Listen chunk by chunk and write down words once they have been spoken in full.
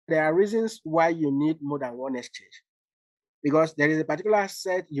there are reasons why you need more than one exchange. Because there is a particular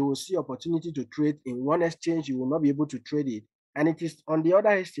asset you will see opportunity to trade in one exchange, you will not be able to trade it, and it is on the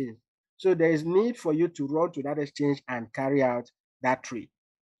other exchange. So there is need for you to run to that exchange and carry out that trade.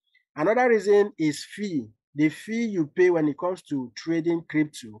 Another reason is fee. The fee you pay when it comes to trading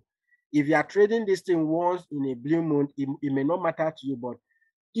crypto. If you are trading this thing once in a blue moon, it may not matter to you, but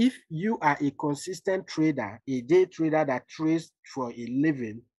if you are a consistent trader, a day trader that trades for a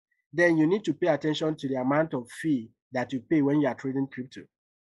living, then you need to pay attention to the amount of fee that you pay when you are trading crypto.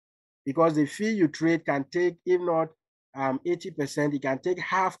 Because the fee you trade can take, if not 80%, it can take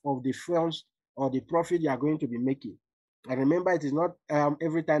half of the funds or the profit you are going to be making. And remember, it is not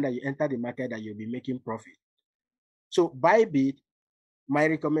every time that you enter the market that you'll be making profit. So Bybit, my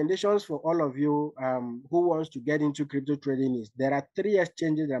recommendations for all of you who wants to get into crypto trading is there are 3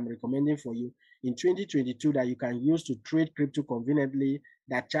 exchanges that I'm recommending for you in 2022 that you can use to trade crypto conveniently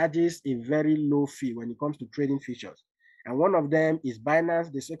that charges a very low fee when it comes to trading futures. And one of them is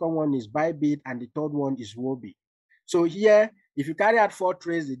Binance, the second one is Bybit, and the third one is Huobi. So here, if you carry out 4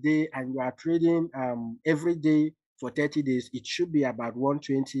 trades a day and you are trading every day for 30 days, it should be about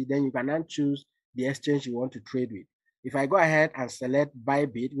 120. Then you can now choose the exchange you want to trade with. If I go ahead and select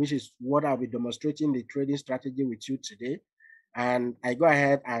Bybit, which is what I'll be demonstrating the trading strategy with you today, and I go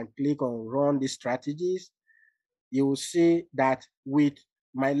ahead and click on run these strategies, you will see that with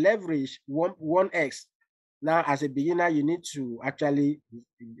my leverage 1x, now as a beginner, you need to actually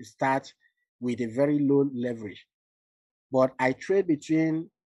start with a very low leverage. But I trade between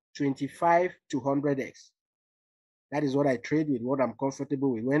 25 to 100x. That is what I trade with, what I'm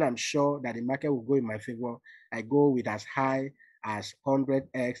comfortable with. When I'm sure that the market will go in my favor, I go with as high as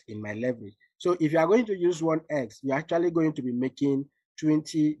 100x in my leverage. So if you are going to use 1x, you're actually going to be making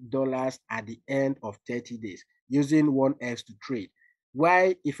 $20 at the end of 30 days using 1x to trade.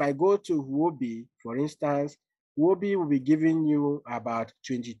 Why, if I go to Huobi, for instance, Huobi will be giving you about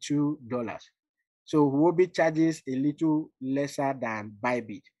 $22. So Huobi charges a little lesser than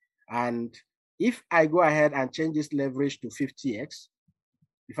Bybit. And if I go ahead and change this leverage to 50x,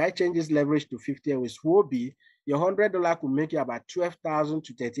 if I change this leverage to 50x with Huobi, your $100 could make you about 12,000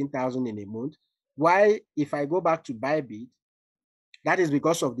 to 13,000 in a month. Why, if I go back to Bybit, that is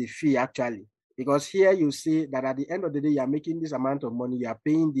because of the fee actually. Because here you see that at the end of the day, you are making this amount of money, you are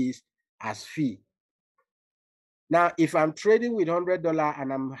paying this as fee. Now, if I'm trading with $100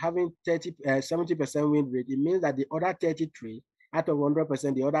 and I'm having 70% win rate, it means that the other 30 trade out of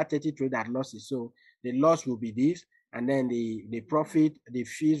 100%, the other 30 trade are losses. So the loss will be this, and then the profit, the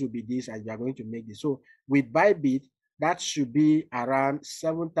fees will be this, and you are going to make this. So with Bybit, that should be around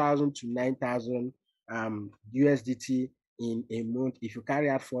 7,000 to 9,000 USDT in a month if you carry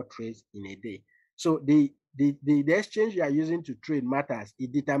out 4 trades in a day. So the exchange you are using to trade matters.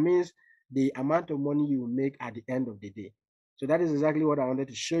 It determines the amount of money you will make at the end of the day. So that is exactly what I wanted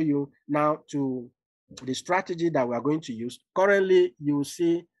to show you. Now to the strategy that we are going to use. Currently, you will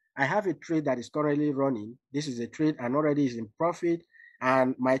see I have a trade that is currently running. This is a trade and already is in profit.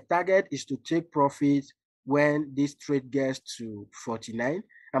 And my target is to take profit when this trade gets to 49.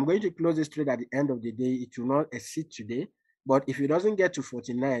 I'm going to close this trade at the end of the day. It will not exceed today. But if it doesn't get to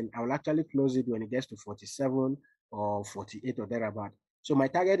 49, I will actually close it when it gets to 47 or 48 or thereabout. So my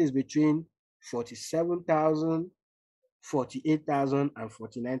target is between 47,000, 48,000, and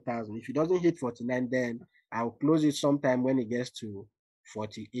 49,000. If it doesn't hit 49, then I'll close it sometime when it gets to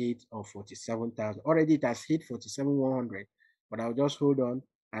 48 or 47,000. Already it has hit 47,100, but I'll just hold on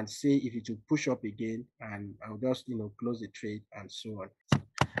and see if it will push up again, and I'll just close the trade and so on.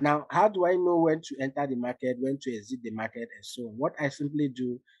 Now, how do I know when to enter the market, when to exit the market, and so on? What I simply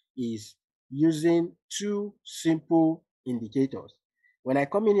do is using 2 simple indicators. When I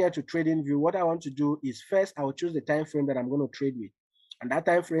come in here to TradingView, what I want to do is first I will choose the time frame that I'm going to trade with. And that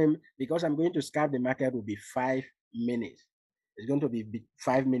time frame, because I'm going to scalp the market, will be 5 minutes. It's going to be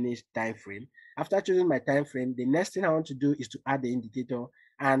 5 minutes time frame. After choosing my time frame, the next thing I want to do is to add the indicator.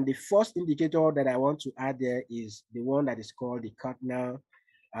 And the first indicator that I want to add there is the one that is called the cardinal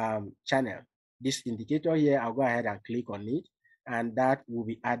channel. This indicator here, I'll go ahead and click on it, and that will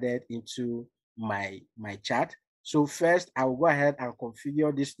be added into my chart. So first, I will go ahead and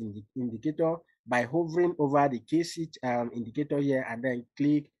configure this indicator by hovering over the KC indicator here, and then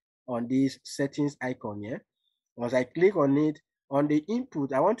click on this settings icon here. Once I click on it, on the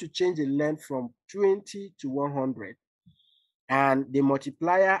input, I want to change the length from 20 to 100. And the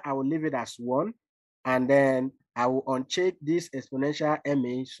multiplier, I will leave it as 1. And then I will uncheck this exponential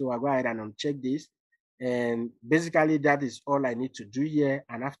MA. So I'll go ahead and uncheck this. And basically, that is all I need to do here.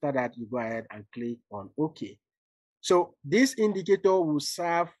 And after that, you go ahead and click on OK. So this indicator will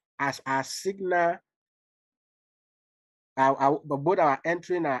serve as our signal, both our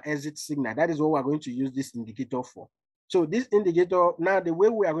entry and our exit signal. That is what we're going to use this indicator for. So this indicator, now the way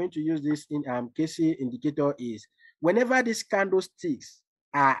we are going to use this in KC indicator is whenever these candlesticks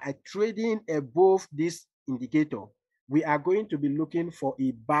are trading above this indicator, we are going to be looking for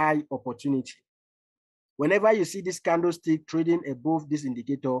a buy opportunity. Whenever you see this candlestick trading above this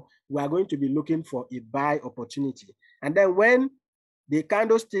indicator, we are going to be looking for a buy opportunity. And then when the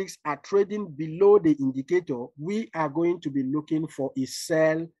candlesticks are trading below the indicator, we are going to be looking for a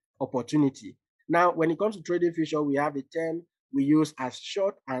sell opportunity. Now, when it comes to trading future, we have a term we use as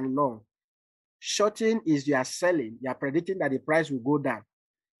short and long. Shorting is you are selling, you are predicting that the price will go down.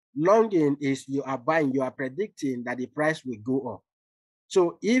 Longing is you are buying, you are predicting that the price will go up.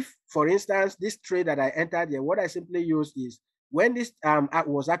 So if, for instance, this trade that I entered here, what I simply use is when this I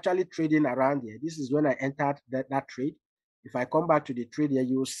was actually trading around here, this is when I entered that trade. If I come back to the trade here,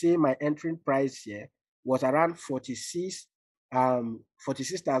 you will see my entering price here was around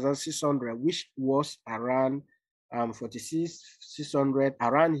 46,600, which was around 46,600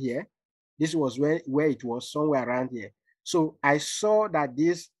 around here. This was where it was, somewhere around here. So I saw that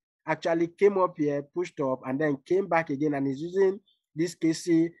this actually came up here, pushed up, and then came back again, and is using this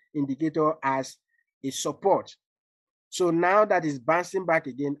KC indicator as a support. So now that it's bouncing back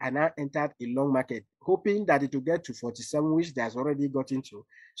again, I now entered a long market, hoping that it will get to 47, which it has already got into.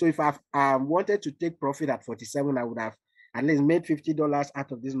 So if I've wanted to take profit at 47, I would have at least made $50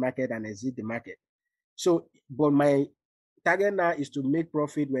 out of this market and exit the market. So, but my target now is to make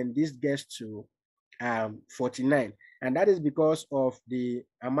profit when this gets to 49. And that is because of the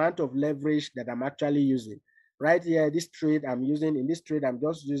amount of leverage that I'm actually using. Right here, this trade I'm using, in this trade, I'm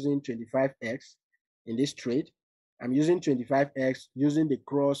just using 25x in this trade. I'm using 25x using the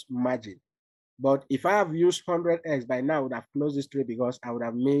cross margin. But if I have used 100x by now, I would have closed this trade because I would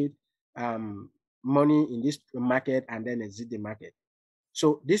have made money in this market and then exit the market.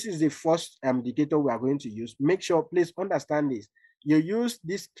 So this is the first indicator we are going to use. Make sure, please understand this. You use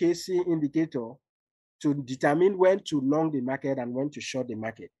this KC indicator to determine when to long the market and when to short the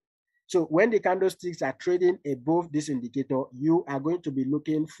market. So when the candlesticks are trading above this indicator, you are going to be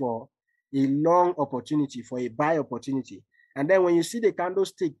looking for a long opportunity, for a buy opportunity. And then when you see the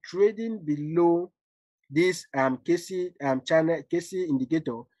candlestick trading below this KC channel, KC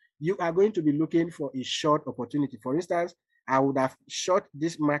indicator, you are going to be looking for a short opportunity. For instance, I would have short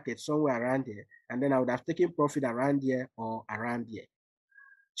this market somewhere around here, and then I would have taken profit around here or around here.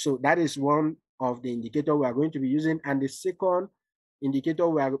 So that is one of the indicator we are going to be using. And the second indicator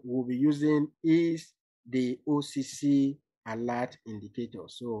we'll be using is the OCC alert indicator.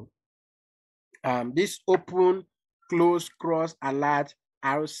 So this open, close, cross, alert,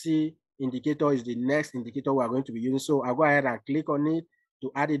 RC indicator is the next indicator we are going to be using. So I'll go ahead and click on it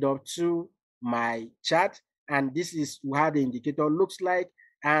to add it up to my chart. And this is how the indicator looks like.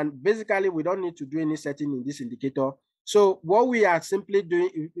 And basically, we don't need to do any setting in this indicator. So what we are simply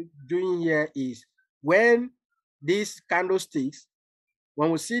doing here is when these candlesticks,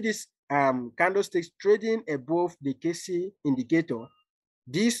 when we see this candlesticks trading above the KC indicator,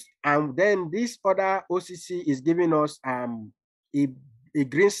 this and then this other OCC is giving us a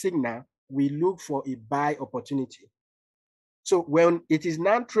green signal, we look for a buy opportunity. So when it is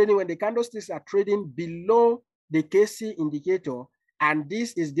now trading, when the candlesticks are trading below the KC indicator, and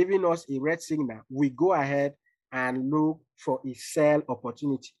this is giving us a red signal, we go ahead and look for a sell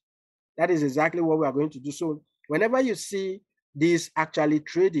opportunity. That is exactly what we are going to do. So whenever you see this actually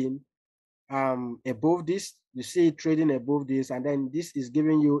trading above this, you see it trading above this, and then this is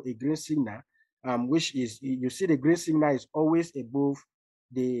giving you a green signal, which is, you see the green signal is always above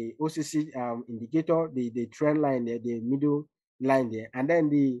the OCC indicator, the trend line there, the middle line there, and then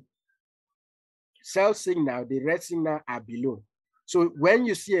the sell signal, the red signal are below. So when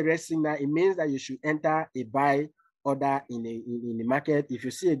you see a red signal, it means that you should enter a buy order in the market. If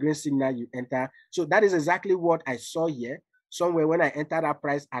you see a green signal, you enter. So that is exactly what I saw here. Somewhere when I entered that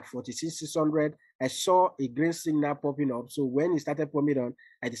price at 46,600, I saw a green signal popping up. So when it started popping on,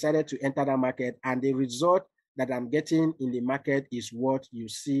 I decided to enter that market, and the result that I'm getting in the market is what you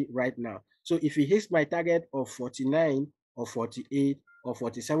see right now. So if it hits my target of 49 or 48 or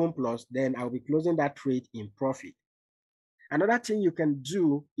 47 plus, then I'll be closing that trade in profit. Another thing you can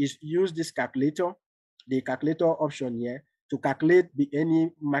do is use this calculator, the calculator option here, to calculate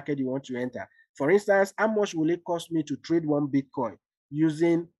any market you want to enter. For instance, how much will it cost me to trade one Bitcoin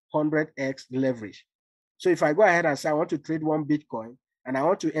using 100x leverage? So if I go ahead and say I want to trade one Bitcoin and I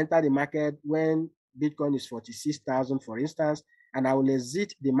want to enter the market when Bitcoin is 46,000, for instance, and I will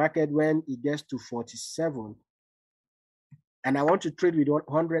exit the market when it gets to 47, and I want to trade with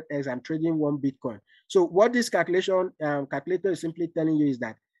 100x, I'm trading one Bitcoin. So what this calculator is simply telling you is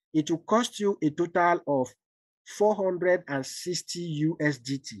that it will cost you a total of 460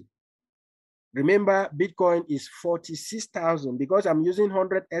 USDT. Remember, Bitcoin is 46,000. Because I'm using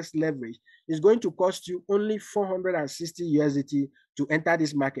 100x leverage, it's going to cost you only 460 USDT to enter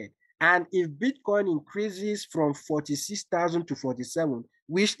this market. And if Bitcoin increases from 46,000 to 47,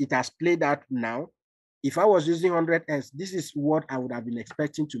 which it has played out now, if I was using 100x, this is what I would have been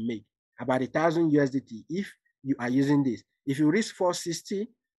expecting to make, about 1,000 USDT if you are using this. If you reach 460,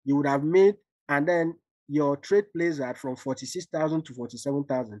 you would have made, and then your trade plays out from 46,000 to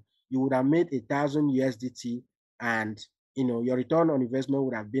 47,000. You would have made 1,000 USDT, and your return on investment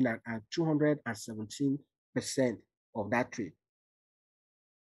would have been at 217% of that trade.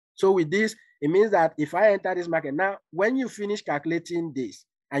 So with this, it means that if I enter this market now, when you finish calculating this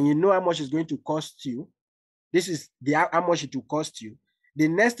and you know how much it's going to cost you, this is how much it will cost you. The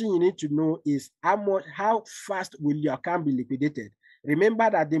next thing you need to know is how fast will your account be liquidated. Remember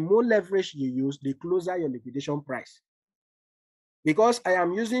that the more leverage you use, the closer your liquidation price. Because I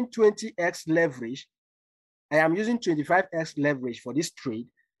am using 20x leverage, I am using 25x leverage for this trade,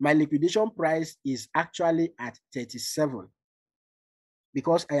 my liquidation price is actually at 37.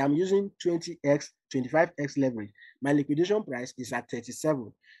 Because I am using 20x, 25x leverage, my liquidation price is at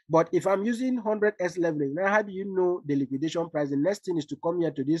 37. But if I'm using 100x leverage, now how do you know the liquidation price? The next thing is to come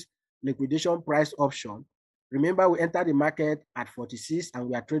here to this liquidation price option. Remember, we entered the market at 46 and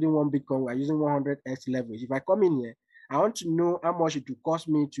we are trading one Bitcoin. We are using 100x leverage. If I come in here, I want to know how much it will cost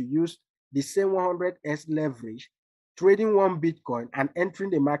me to use the same 100x leverage, trading one Bitcoin and entering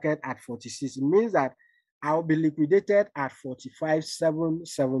the market at 46. It means that I'll be liquidated at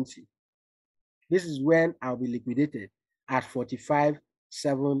 45,770. This is when I'll be liquidated at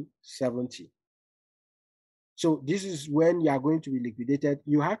 45,770. So this is when you are going to be liquidated.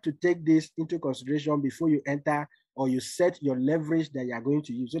 You have to take this into consideration before you enter or you set your leverage that you are going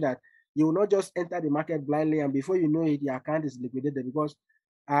to use, so that you will not just enter the market blindly and before you know it, your account is liquidated. Because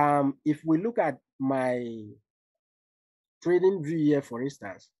if we look at my trading view here, for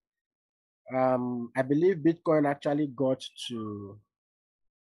instance, I believe Bitcoin actually got to,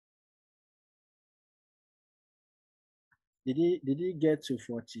 did he get to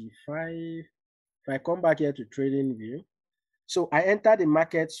 45? If I come back here to trading view, so I entered the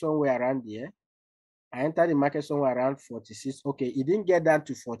market somewhere around here. I entered the market somewhere around 46. Okay, it didn't get down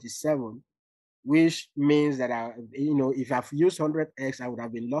to 47, which means that if I've used 100x, I would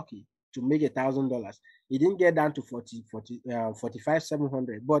have been lucky to make $1,000. It didn't get down to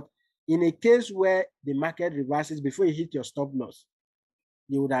 45,700. But in a case where the market reverses before you hit your stop loss,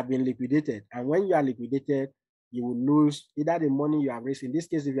 you would have been liquidated. And when you are liquidated, you will lose either the money you have raised. In this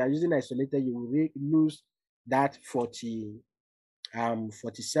case, if you are using isolated, you will lose that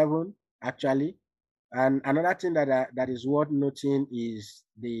 47 actually. And another thing that is worth noting is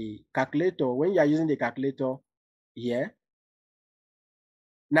the calculator. When you are using the calculator here,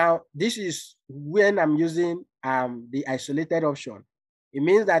 now this is when I'm using the isolated option. It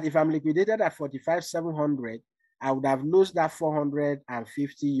means that if I'm liquidated at 45,700, I would have lost that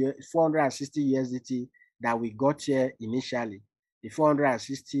 460 USDT that we got here initially. The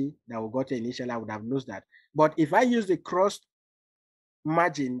 460 that we got here initially, I would have lost that. But if I use the cross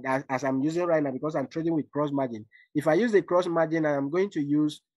margin as I'm using right now, because I'm trading with cross margin, if I use the cross margin and I'm going to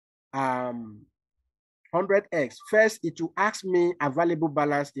use 100x, first it will ask me available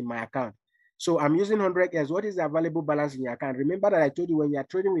balance in my account. So I'm using 100x. What is the available balance in your account? Remember that I told you when you're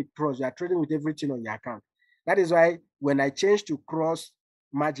trading with cross, you're trading with everything on your account. That is why when I change to cross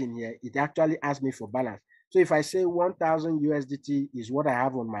margin here, it actually asks me for balance. So if I say 1,000 USDT is what I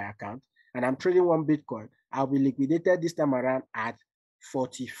have on my account, and I'm trading one Bitcoin, I'll be liquidated this time around at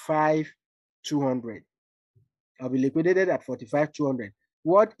 45,200. I'll be liquidated at 45,200.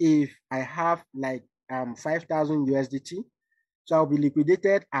 What if I have like 5,000 USDT? So I'll be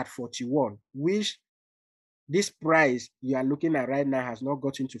liquidated at 41, which this price you are looking at right now has not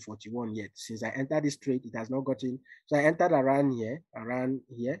gotten to 41 yet. Since I entered this trade, it has not gotten. So I entered around here, and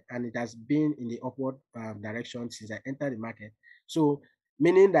it has been in the upward direction since I entered the market. So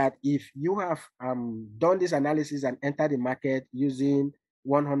meaning that if you have done this analysis and entered the market using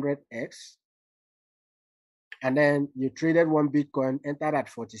 100x, and then you traded one Bitcoin, entered at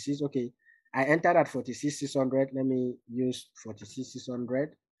 46. Okay, I entered at 46,600. Let me use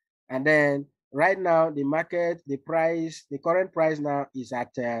 46,600. And then right now, the market, the current price now is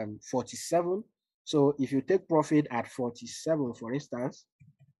at 47. So if you take profit at 47, for instance,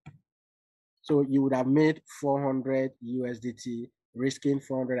 so you would have made 400 USDT, risking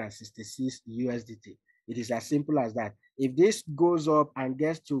 466 USDT. It is as simple as that. If this goes up and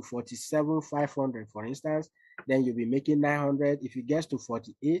gets to 47,500, for instance, then you'll be making 900. If it gets to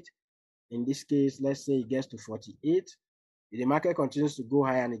 48, in this case, let's say it gets to 48, if the market continues to go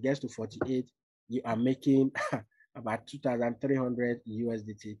higher and it gets to 48, you are making about 2,300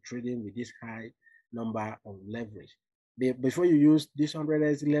 USDT trading with this high number of leverage. Before you use this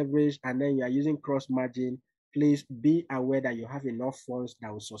 100x leverage and then you are using cross margin, please be aware that you have enough funds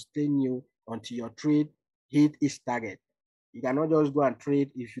that will sustain you until your trade hit its target. You cannot just go and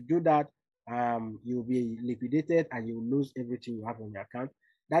trade. If you do that, you'll be liquidated and you will lose everything you have on your account.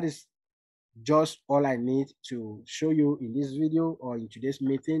 That is just all I need to show you in this video or in today's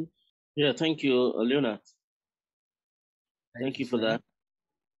meeting. Yeah, thank you, Leonard. Thank you for that.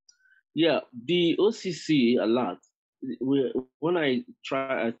 Yeah, the OCC alert. When I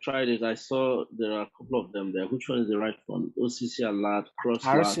tried it, I saw there are a couple of them there. Which one is the right one? OCC alert, cross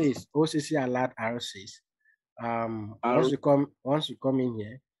RCs, OCC alert, RCs. Once you come in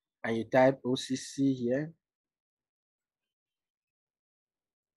here and you type OCC here,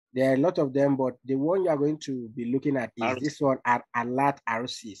 there are a lot of them, but the one you are going to be looking at is this one, alert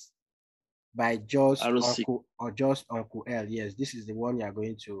RCs by Just Uncle or Just Uncle L. Yes, this is the one you are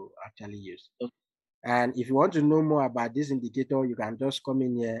going to actually use. Okay. And if you want to know more about this indicator, you can just come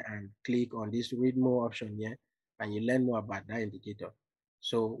in here and click on this read more option here, and you learn more about that indicator.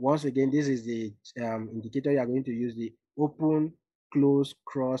 So once again, this is the indicator you are going to use, the open, close,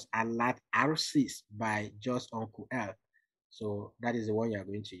 cross, alert RCs by Just Uncle L. So that is the one you are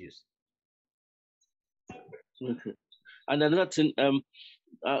going to use. Okay. And another thing,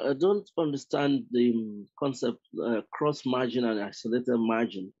 I don't understand the concept cross margin and isolated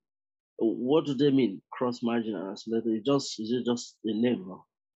margin. What do they mean, cross margin and isolated? Is it just a name?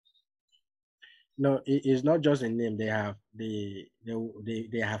 No, it's not just a name. They have they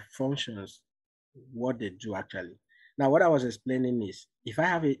have functions, what they do actually. Now, what I was explaining is, if I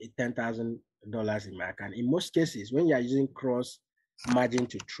have a $10,000 in my account, in most cases, when you are using cross margin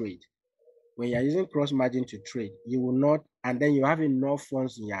to trade, you will not, and then you have enough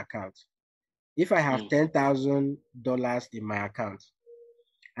funds in your account. If I have $10,000 in my account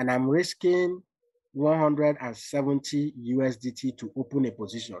and I'm risking 170 USDT to open a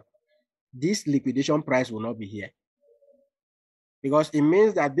position, this liquidation price will not be here, because it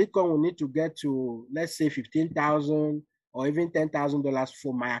means that Bitcoin will need to get to, let's say, 15,000 or even $10,000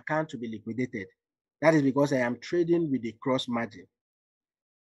 for my account to be liquidated. That is because I am trading with a cross margin.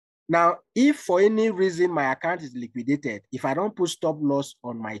 Now, if for any reason my account is liquidated, if I don't put stop loss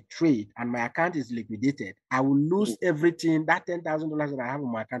on my trade and my account is liquidated, I will lose everything. That $10,000 that I have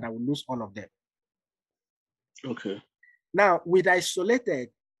on my account, I will lose all of them. Okay. Now, with isolated,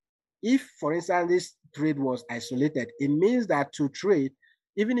 if, for instance, this trade was isolated, it means that to trade,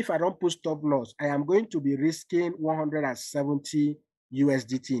 even if I don't put stop loss, I am going to be risking 170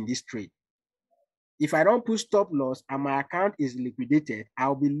 USDT in this trade. If I don't put stop loss and my account is liquidated,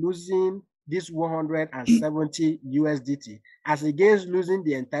 I'll be losing this 170 USDT as against losing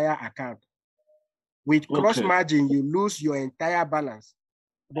the entire account. With cross margin, you lose your entire balance.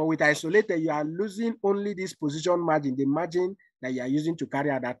 But with isolated, you are losing only this position margin, the margin that you are using to carry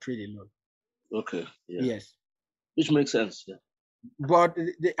out that trade alone. Okay. Yeah. Yes. Which makes sense. Yeah. But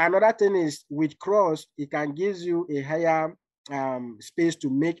another thing is, with cross, it can give you a higher space to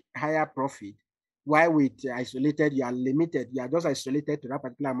make higher profit. While with isolated, you are limited. You are just isolated to that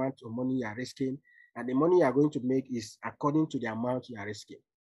particular amount of money you are risking, and the money you are going to make is according to the amount you are risking.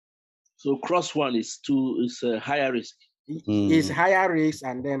 So cross one is a higher risk. It's higher risk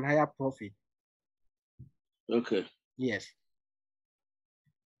and then higher profit. Okay. Yes.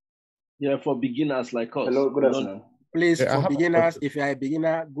 Yeah, for beginners like us. Hello, good afternoon. Please, for beginners, if you are a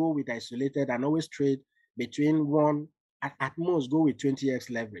beginner, go with isolated and always trade between one, at most go with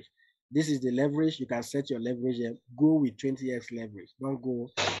 20x leverage. This is the leverage. You can set your leverage and go with 20x leverage. Don't go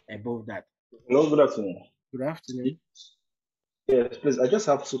above that. Hello, good afternoon. Good afternoon. Yes, please. I just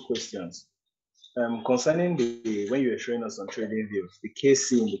have two questions. Concerning when you were showing us on TradingView, the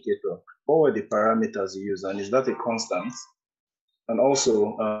KC indicator, what were the parameters you use, and is that a constant? And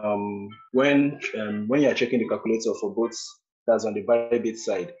also, when you're checking the calculator for both, that's on the Bybit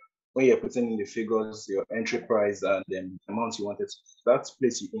side, when you're putting in the figures, your entry price and the amount you wanted, that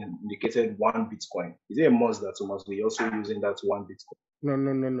place you indicated 1 Bitcoin. Is it a must that you must be also using that 1 Bitcoin?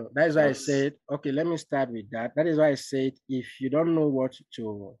 No. That is why I said, okay, let me start with that. That is why I said, if you don't know what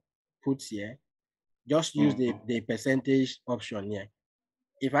to put here, just use the percentage option here.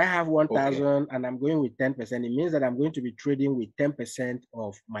 If I have 1,000 and I'm going with 10%, it means that I'm going to be trading with 10%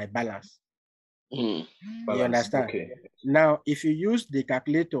 of my balance. You understand? Okay. Now, if you use the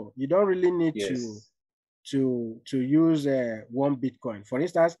calculator, you don't really need to use one Bitcoin. For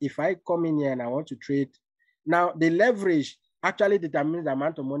instance, if I come in here and I want to trade, now the leverage actually determines the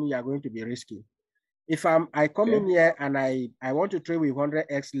amount of money you are going to be risking. If I come in here and I want to trade with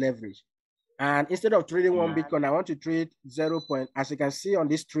 100x leverage, and instead of trading one Bitcoin, I want to trade 0. As you can see on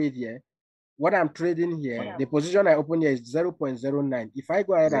this trade here, what I'm trading here, the position I open here is 0.09. If I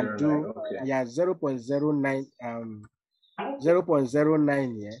go ahead and do 0.09,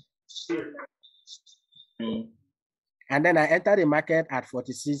 0.09 here, and then I enter the market at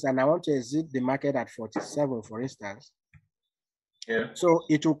 46 and I want to exit the market at 47, for instance. So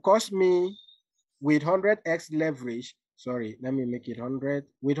it will cost me with 100x leverage. Sorry, let me make it 100.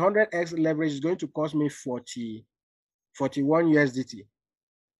 With 100x leverage, it's going to cost me 41 USDT.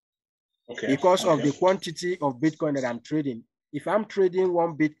 Because of the quantity of Bitcoin that I'm trading. If I'm trading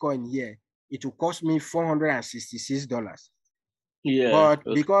one Bitcoin here, it will cost me $466. Yeah. But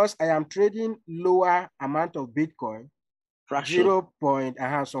because I am trading lower amount of Bitcoin,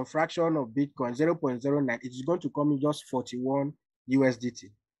 some fraction of Bitcoin, 0.09, it is going to come in just 41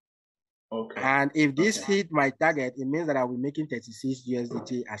 USDT. And if this hit my target, it means that I'll be making 36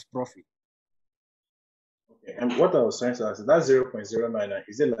 USDT as profit. And what I was trying to ask is that 0.09,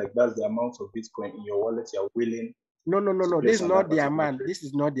 is it like that's the amount of Bitcoin in your wallet you're willing? No. This is not the amount. Trade? This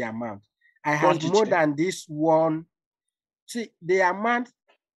is not the amount. I have more than this one. See, the amount,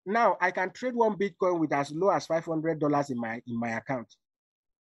 now I can trade one Bitcoin with as low as $500 in my account.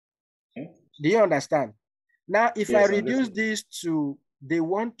 Do you understand? Now, if I reduce this to the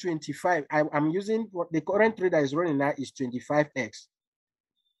 125, I'm using what the current trade that is running now is 25x.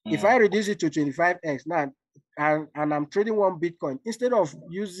 If I reduce it to 25x now, and I'm trading one Bitcoin, instead of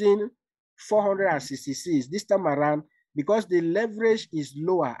using 466 this time around, because the leverage is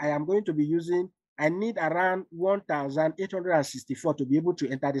lower, I am going to be using, I need around 1,864 to be able to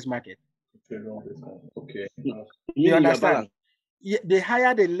enter this market. Okay. You understand? The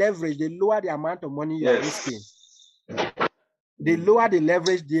higher the leverage, the lower the amount of money you are risking. The lower the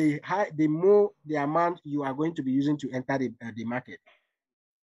leverage, the more the amount you are going to be using to enter the market.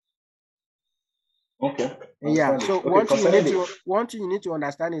 Okay. Yeah. So one thing you need to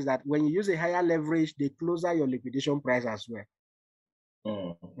understand is that when you use a higher leverage, they closer your liquidation price as well.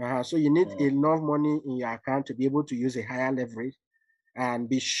 So you need enough money in your account to be able to use a higher leverage and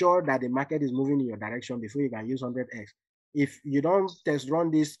be sure that the market is moving in your direction before you can use 100x. If you don't test run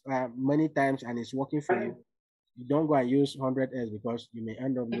this many times and it's working for you, you don't go and use 100x because you may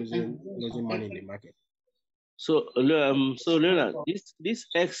end up losing money in the market. So Leonard, this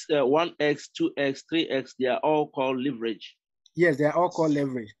X, 1x, 2x, 3x, they are all called leverage. Yes, they are all called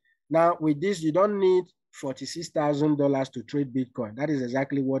leverage. Now, with this, you don't need $46,000 to trade Bitcoin. That is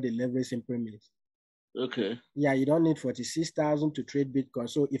exactly what the leverage simply means. Okay. Yeah, you don't need 46,000 to trade Bitcoin.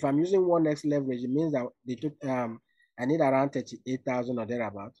 So if I'm using 1x leverage, it means that I need around 38,000 or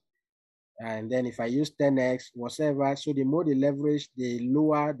thereabout. And then if I use 10x, whatever, so the more the leverage, the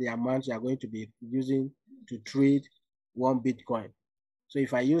lower the amount you are going to be using to trade one Bitcoin. So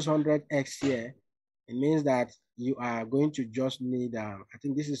if I use 100x here, it means that you are going to just need, I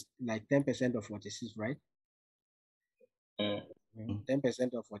think this is like 10% of 46, right?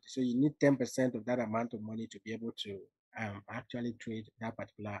 10% of 40. So you need 10% of that amount of money to be able to actually trade that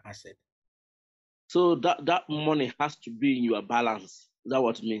particular asset. So that money has to be in your balance. Is that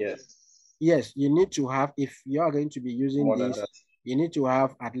what it means? Yes, you need to have, if you are going to be using this, you need to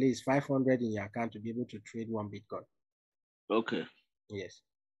have at least 500 in your account to be able to trade one Bitcoin. Okay. Yes.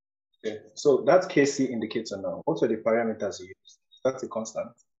 Okay. So that KC indicator now, what are the parameters you use? That's a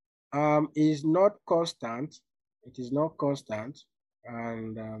constant. It's not constant. It is not constant.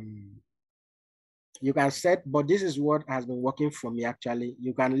 And you can set, but this is what has been working for me actually.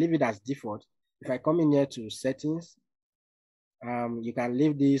 You can leave it as default. If I come in here to settings, you can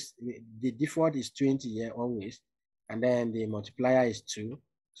leave this, the default is 20 here always, and then the multiplier is 2.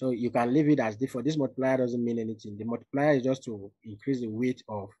 So you can leave it as default. This multiplier doesn't mean anything. The multiplier is just to increase the weight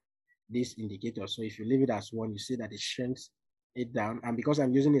of this indicator. So if you leave it as 1, you see that it shrinks it down. And because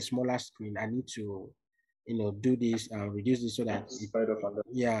I'm using a smaller screen, I need to, do this, reduce this so that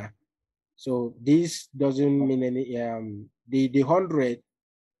yeah. So this doesn't mean any, the 100,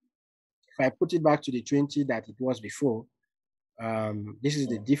 if I put it back to the 20 that it was before, this is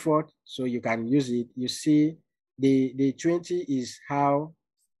the default, so you can use it. You see the 20 is how,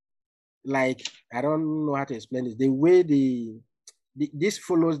 like, I don't know how to explain this. The way this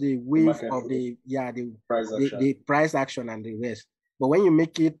follows the wave of the price action and the rest. But when you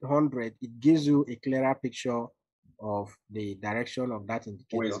make it 100, it gives you a clearer picture of the direction of that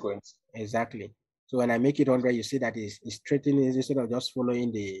indicator. Where it's going. Exactly. So when I make it 100, you see that it's straightening instead of just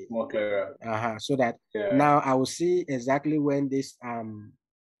following the more clearer. So that now I will see exactly when this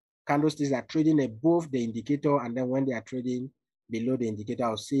candlesticks are trading above the indicator, and then when they are trading below the indicator,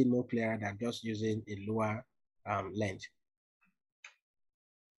 I'll see more clearer than just using a lower length.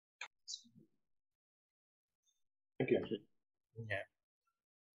 Thank you. Yeah.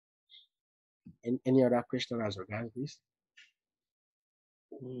 Any other question as regards this?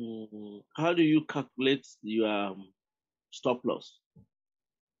 How do you calculate your stop loss?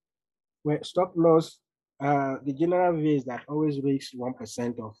 Well, stop loss, the general view is that always reach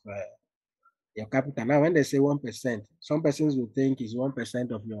 1% of your capital. Now, when they say 1%, some persons will think it's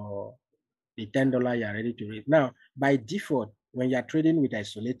 1% of the $10 you are ready to raise. Now, by default, when you are trading with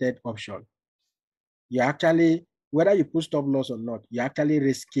isolated option, you actually, whether you put stop loss or not, you're actually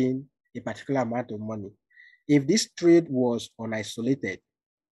risking a particular amount of money. If this trade was unisolated,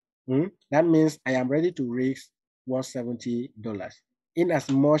 that means I am ready to raise $170. In as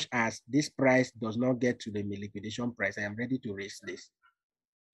much as this price does not get to the liquidation price, I am ready to raise this.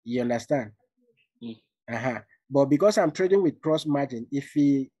 You understand? But because I'm trading with cross margin, if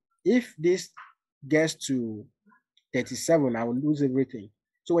this gets to 37, I will lose everything.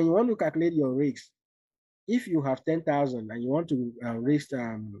 So when you want to calculate your risks, if you have 10,000 and you want to raise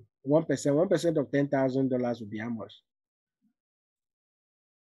 1% of $10,000 would be how much?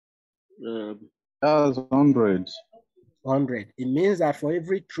 That's 100. 100. It means that for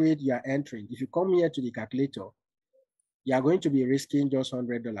every trade you are entering, if you come here to the calculator, you are going to be risking just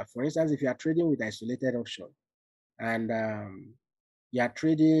 $100. For instance, if you are trading with isolated option and you are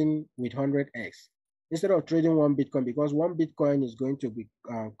trading with 100x, instead of trading one Bitcoin, because one Bitcoin is going to be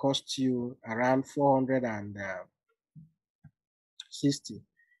cost you around 460.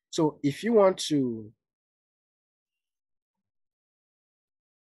 So if you want to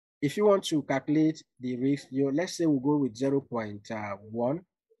calculate the risk, let's say we'll go with 0.1.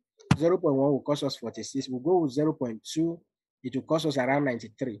 0.1 will cost us 46. We'll go with 0.2. It will cost us around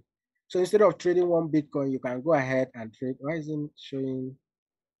 93. So instead of trading one Bitcoin, you can go ahead and trade. Why isn't showing?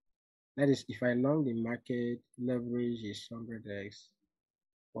 That is, if I long the market, leverage is 100x.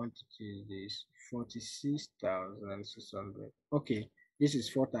 Quantity is 46,600. Okay, this is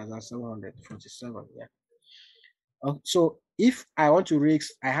 4,747. Yeah. So if I want to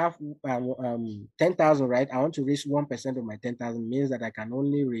raise, I have 10,000, right? I want to raise 1% of my 10,000, means that I can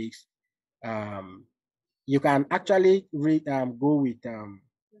only raise. You can actually go with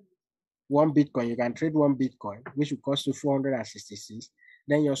one Bitcoin. You can trade one Bitcoin, which will cost you 466.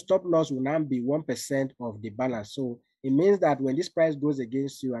 Then your stop loss will now be 1% of the balance. So it means that when this price goes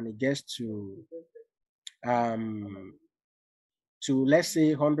against you and it gets to let's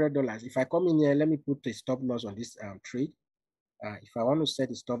say $100, if I come in here, let me put a stop loss on this trade. If I want to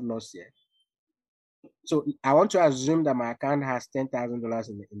set a stop loss here, so I want to assume that my account has $10,000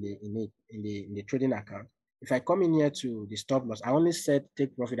 in the trading account. If I come in here to the stop loss, I only set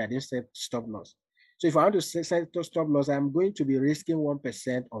take profit. I didn't set stop loss. So if I want to set stop loss, I'm going to be risking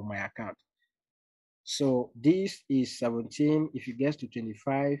 1% of my account. So this is 17. If it gets to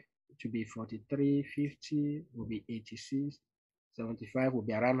 25, it will be 43. 50 will be 86. 75 will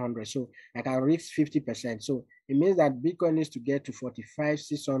be around 100. So I can risk 50%. So it means that Bitcoin needs to get to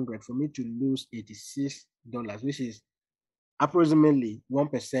 45,600 for me to lose $86, which is approximately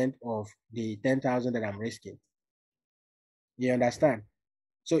 1% of the 10,000 that I'm risking. You understand?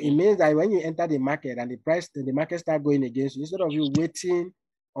 So it means that when you enter the market and the market start going against you, instead of you waiting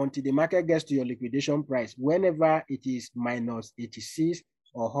until the market gets to your liquidation price, whenever it is minus 86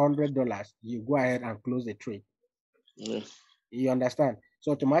 or $100, you go ahead and close the trade. Yes. You understand?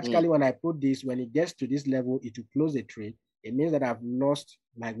 So automatically, when I put this, when it gets to this level, it will close the trade. It means that I've lost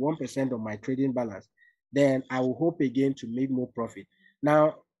like 1% of my trading balance. Then I will hope again to make more profit.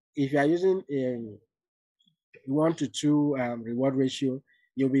 Now, if you are using a 1-to-2 reward ratio,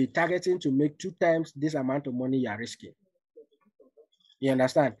 you'll be targeting to make 2 times this amount of money you are risking. You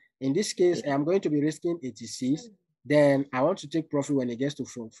understand? In this case, I'm going to be risking 86. Then I want to take profit when it gets to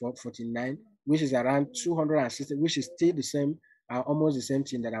 49, which is around 260, which is still the same, almost the same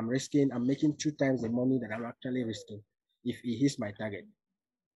thing that I'm risking. I'm making 2 times the money that I'm actually risking if it hits my target.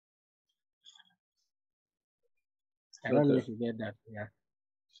 I don't know if you get that. Yeah.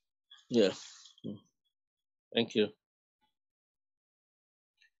 Yes. Thank you.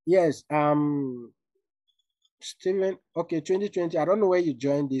 Yes. Steven, okay, 2020. I don't know where you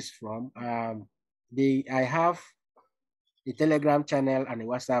joined this from. I have a Telegram channel and a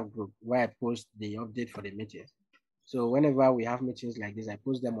WhatsApp group where I post the update for the meetings. So whenever we have meetings like this, I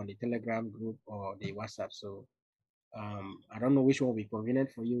post them on the Telegram group or the WhatsApp. So I don't know which one will be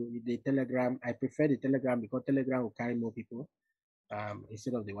convenient for you. The Telegram, I prefer the Telegram because Telegram will carry more people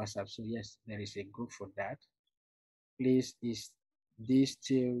instead of the WhatsApp. So yes, there is a group for that. Please, is this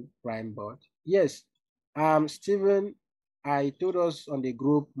still prime board? Yes. Stephen, I told us on the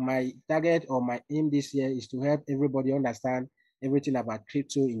group, my target or my aim this year is to help everybody understand everything about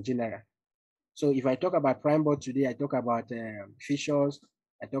crypto in general. So if I talk about prime board today, I talk about features,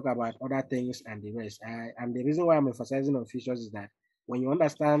 I talk about other things and the rest. And the reason why I'm emphasizing on features is that when you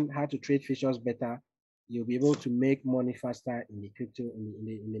understand how to trade features better, you'll be able to make money faster in the crypto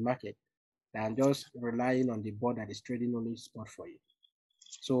in the market than just relying on the board that is trading only spot for you.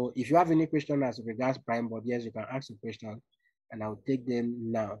 So if you have any question as regards prime board, yes, you can ask a question and I'll take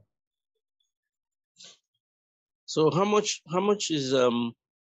them now. So how much is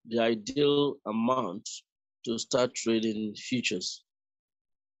the ideal amount to start trading futures?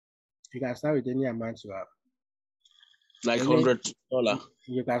 You can start with any amount you have. Like $100.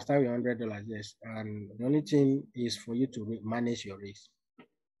 You can start with $100, yes. And the only thing is for you to manage your risk.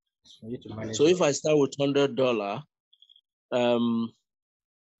 For you to manage. So if I start with $100,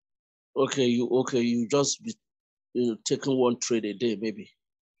 okay, you just be taking one trade a day, maybe.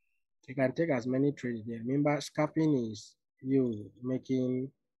 You can take as many trades there. Remember, scalping is you making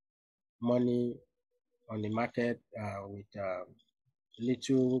money on the market with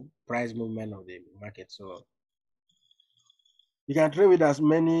little price movement of the market. So you can trade with as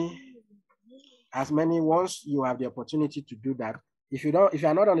many once you have the opportunity to do that. If you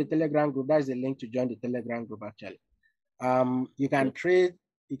are not on the Telegram group, that is the link to join the Telegram group actually. You can trade,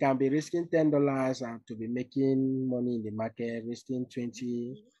 you can be risking $10 and to be making money in the market, risking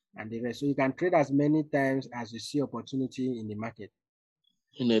 20 and the rest. So you can trade as many times as you see opportunity in the market.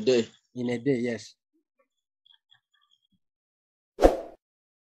 In a day? In a day, yes.